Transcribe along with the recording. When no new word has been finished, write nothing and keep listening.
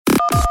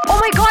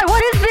my god,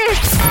 what is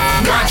this?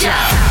 Gotcha!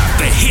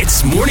 The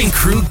HITZ Morning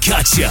Crew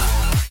Gotcha.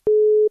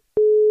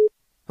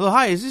 Hello,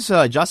 hi, is this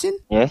Jasin?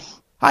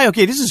 Yes. Hi,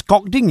 okay, this is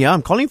Kok Ding, yeah.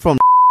 I'm calling from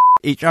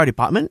HR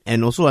department,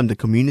 and also I'm the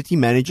community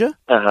manager.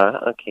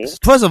 Okay.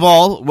 First of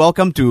all,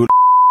 welcome to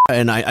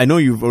and I know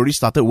you've already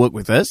started work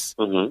with us.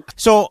 Mm-hmm.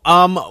 So,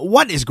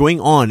 what is going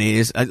on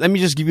is, let me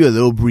just give you a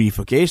little brief,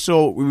 okay?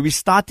 So, we'll be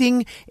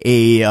starting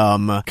a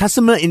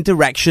customer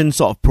interaction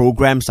sort of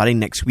program starting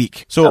next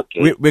week. So,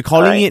 Okay. we're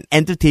calling it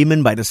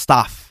entertainment by the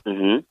staff.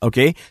 Mm-hmm.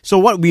 Okay, so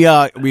what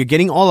we're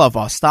getting all of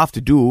our staff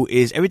to do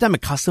is every time a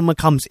customer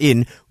comes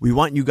in, we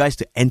want you guys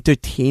to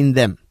entertain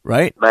them,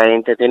 right? By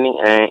entertaining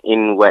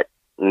in what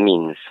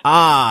means?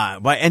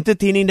 By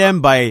entertaining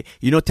them by,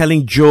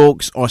 telling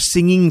jokes or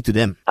singing to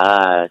them.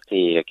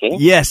 See, okay.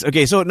 Yes,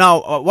 okay. So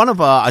now,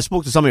 I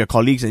spoke to some of your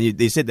colleagues and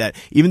they said that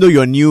even though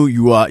you're new,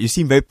 you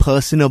seem very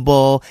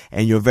personable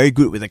and you're very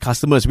good with the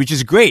customers, which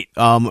is great.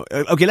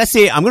 Okay, let's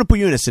say I'm going to put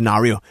you in a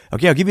scenario.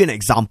 Okay, I'll give you an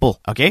example.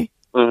 Okay.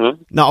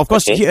 Mm-hmm. Now, of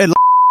course, here at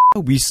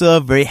we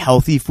serve very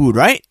healthy food,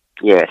 right?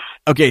 Yes.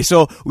 Okay,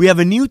 so we have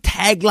a new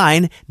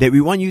tagline that we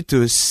want you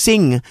to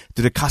sing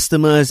to the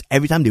customers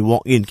every time they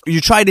walk in.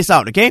 You try this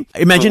out, okay?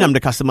 Imagine I'm the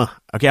customer.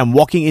 Okay, I'm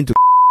walking into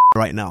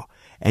right now.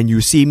 And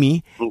you see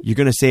me, you're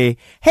gonna say,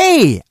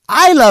 "Hey,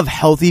 I love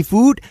healthy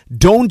food,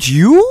 don't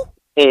you?"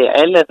 Hey,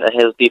 I love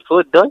healthy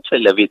food. Don't you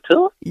love it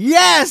too?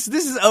 Yes,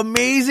 this is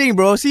amazing,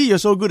 bro. See, you're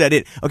so good at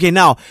it. Okay,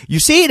 now, you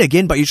say it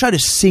again, but you try to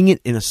sing it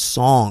in a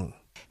song.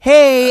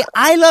 "Hey,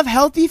 I love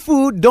healthy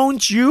food,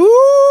 don't you?"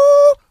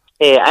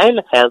 Hey, I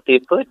love healthy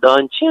food.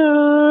 Don't you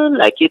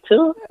like it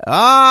too?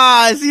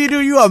 See,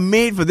 dude, you are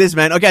made for this,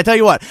 man. Okay, I tell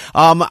you what.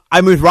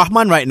 I'm with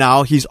Rahman right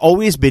now. He's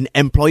always been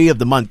Employee of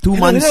the Month, 2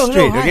 months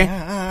straight. Okay,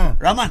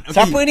 Rahman. Okay,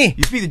 siapa ni?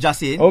 You speak to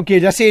Jasin.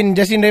 Okay, Jasin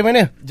dari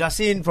mana?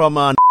 Jasin from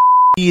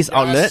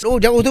outlet. Oh,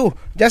 jauh tu.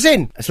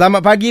 Jasin,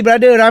 selamat pagi,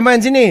 brother.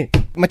 Rahman sini.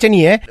 Macam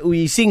ni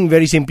we sing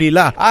very simply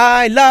lah.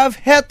 I love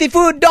healthy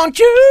food, don't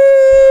you?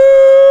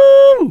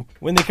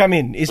 When they come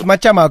in, it's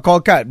macam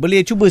call card.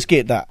 Boleh cuba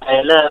sikit tak? I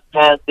love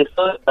healthy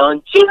food.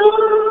 Don't you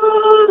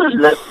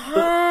love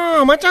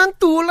macam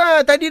tu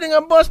lah. Tadi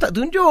dengan bos tak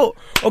tunjuk.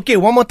 Okay,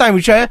 one more time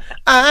we try.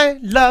 I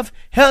love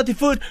healthy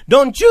food,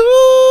 don't you?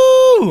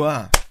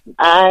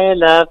 I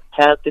love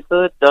healthy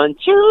food. Don't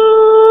you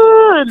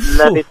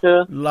love it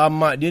too?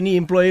 Lama dia ni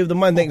Employee of the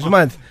Month next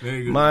month.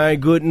 My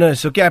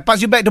goodness. Okay, I pass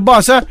you back to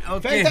boss.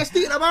 Okay.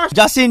 Fantastic lah, boss.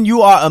 Jasin,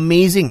 you are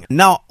amazing.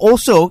 Now,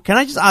 also, can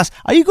I just ask,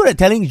 are you good at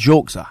telling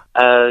jokes?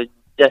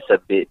 Just a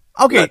bit.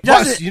 Okay,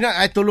 Boss, Jasin.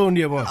 I tolong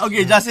dia, boss.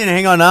 Okay, Jasin,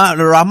 hang on.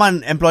 The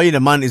Rahman Employee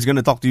of the Month is going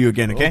to talk to you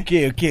again,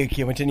 okay? Okay,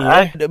 macam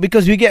ni.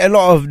 Because we get a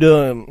lot of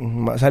the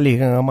Mak Saleh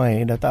kan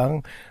ramai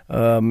datang.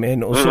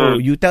 And also,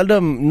 you tell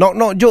them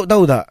knock-knock joke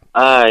tahu tak?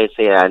 I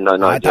say knock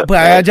Tak joke.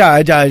 apa,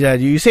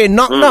 ajar. You say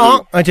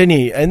knock-knock macam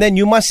ni. And then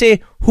you must say,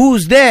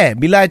 who's there?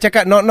 Bila I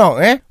cakap knock-knock,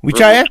 we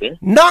try, okay.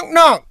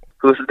 Knock-knock.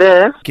 Who's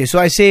there? Okay, so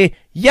I say,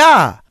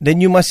 yeah. Then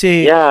you must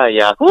say, Yeah.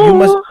 you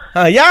must,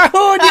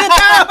 Yahoo, dia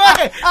tahu.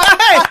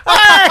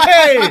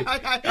 Hey.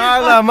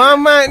 Alah,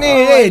 mamat ni.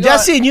 Hey,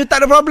 Jasin, you tak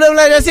ada problem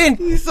lah, Jasin.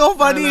 He's so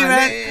funny,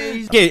 man.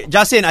 Okay,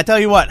 Jasin, I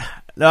tell you what.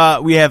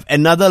 We have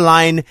another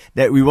line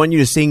that we want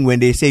you to sing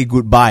when they say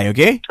goodbye,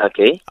 okay?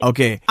 Okay.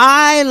 Okay.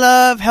 I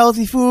love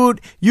healthy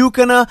food. You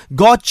gonna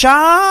gotcha?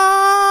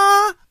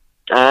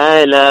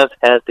 I love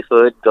healthy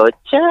food.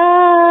 Gotcha.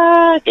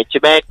 Get you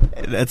back.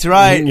 That's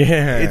right.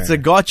 Yeah. It's a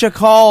gotcha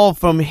call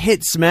from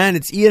HITZ, man.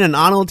 It's Ian and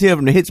Arnold here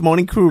from the HITZ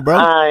Morning Crew, bro.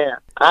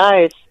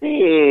 I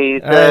see.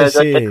 I It's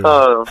see. a gotcha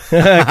call.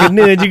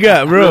 Kena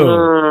juga,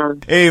 bro.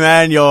 Hey,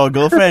 man, your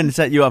girlfriend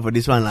set you up for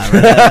this one, lah.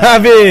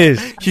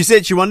 Habis. She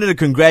said she wanted to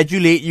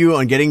congratulate you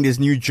on getting this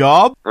new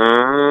job.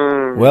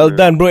 Well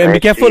done, bro. And be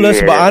careful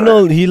sebab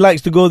Arnold, he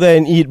likes to go there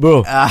and eat,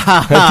 bro.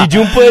 Nanti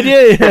jumpa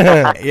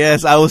dia.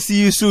 Yes, I will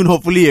see you soon,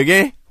 hopefully,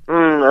 okay?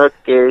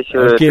 Okay,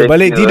 sure. Okay, Thank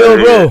balik you. tidur,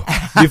 bro.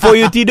 Before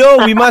you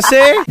tidur, we must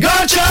say...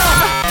 Gotcha!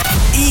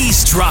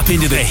 Eavesdrop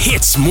into the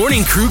HITZ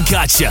Morning Crew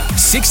Gotcha.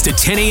 6 to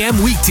 10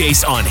 a.m.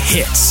 weekdays on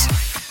HITZ.